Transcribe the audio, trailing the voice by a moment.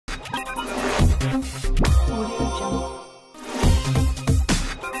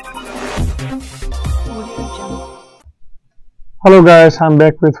Hello guys, I'm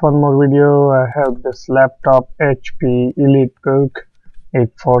back with one more video. I have this laptop HP Elitebook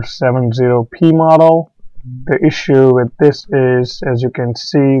 8470p model. The issue with this is, as you can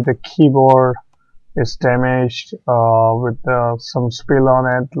see, the keyboard is damaged with some spill on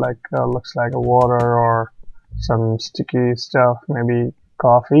it, like looks like a water or some sticky stuff, maybe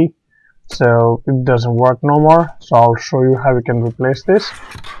coffee. So it doesn't work no more. So I'll show you how we can replace this.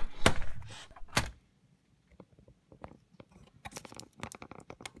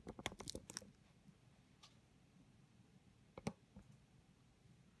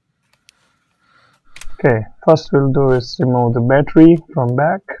 Okay, first we'll do is remove the battery from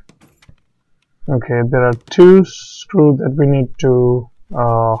back. Okay, there are two screws that we need to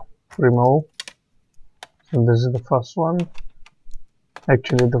remove. So this is the first one.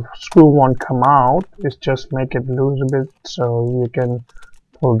 Actually, the screw won't come out. It's just make it loose a bit so you can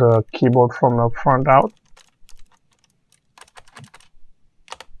pull the keyboard from the front out.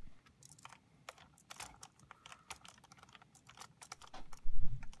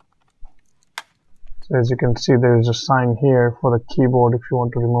 So as you can see, there is a sign here for the keyboard. If you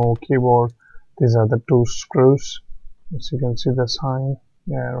want to remove a keyboard, these are the two screws. As you can see the sign,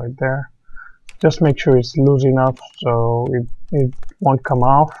 yeah, right there. Just make sure it's loose enough so it won't come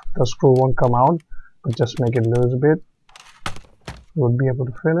off, the screw won't come out, but just make it loose a bit. You would be able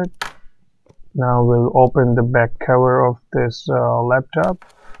to feel it. Now we'll open the back cover of this laptop.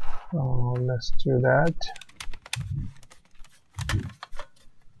 Let's do that.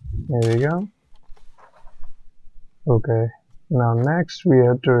 There we go. Okay, now next we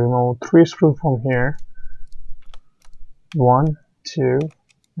have to remove three screws from here. 1, 2,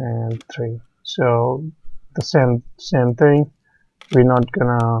 and 3. So the same thing. We're not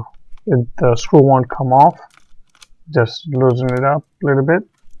gonna, the screw won't come off. Just loosen it up a little bit,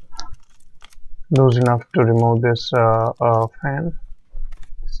 loose enough to remove this fan.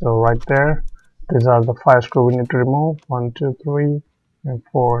 So right there, these are the 5 screws we need to remove. 1, 2, 3, and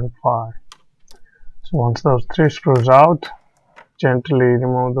 4, and 5. So once those 3 screws out, gently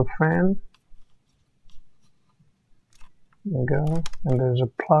remove the fan. There you go, and there's a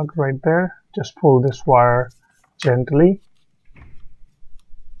plug right there. Just pull this wire gently.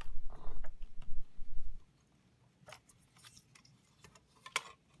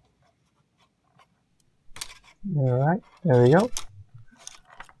 Alright, there we go.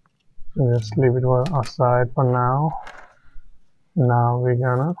 So just leave it aside for now. Now we're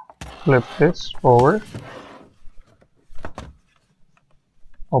gonna flip this over.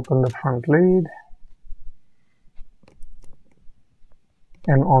 Open the front lid.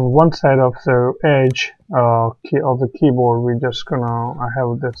 And on one side of the edge of the keyboard, we're just gonna, I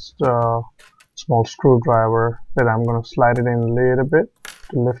have this small screwdriver that I'm gonna slide it in a little bit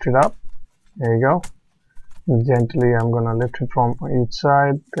to lift it up. There you go. And gently I'm gonna lift it from each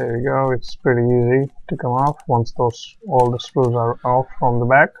side. There you go. It's pretty easy to come off once all the screws are off from the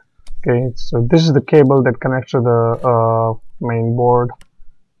back. Okay, so this is the cable that connects to the main board,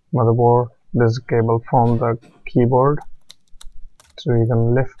 motherboard. This is the cable from the keyboard. So you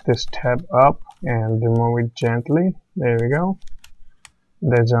can lift this tab up and remove it gently. There we go.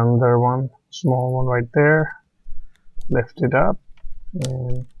 There's another one, small one right there. Lift it up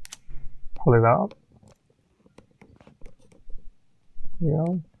and pull it out. There you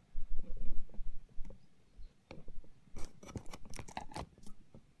go.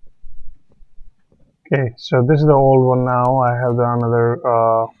 Okay, so this is the old one now. I have another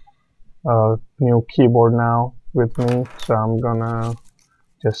new keyboard now with me, so I'm gonna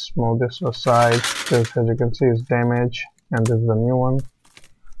just move this aside because, as you can see, it's damaged, and this is the new one.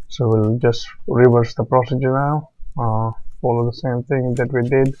 So we'll just reverse the procedure now. Follow the same thing that we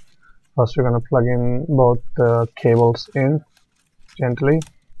did. First we're gonna plug in both the cables in gently.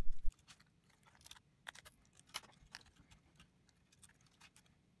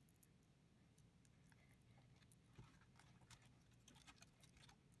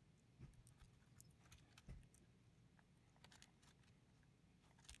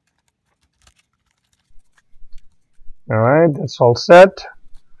 Alright, that's all set.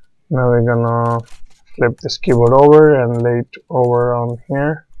 Now we're gonna flip this keyboard over and lay it over on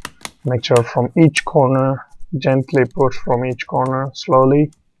here. Make sure from each corner, gently push from each corner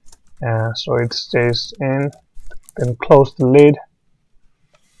slowly so it stays in. Then close the lid,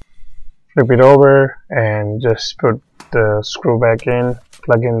 flip it over, and just put the screw back in,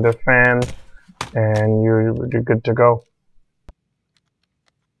 plug in the fan, and you're good to go.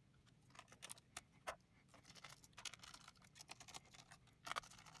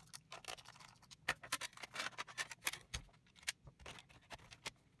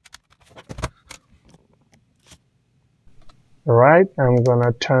 Alright, I'm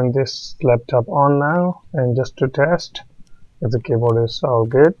gonna turn this laptop on now, and just to test if the keyboard is all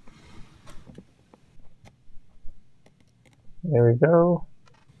good. There we go.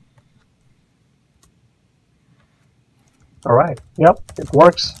 Alright, yep, it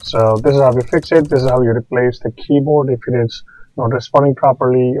works. So this is how you fix it. This is how you replace the keyboard if it is not responding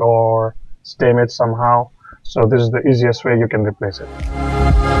properly or it's damaged somehow. So this is the easiest way you can replace it.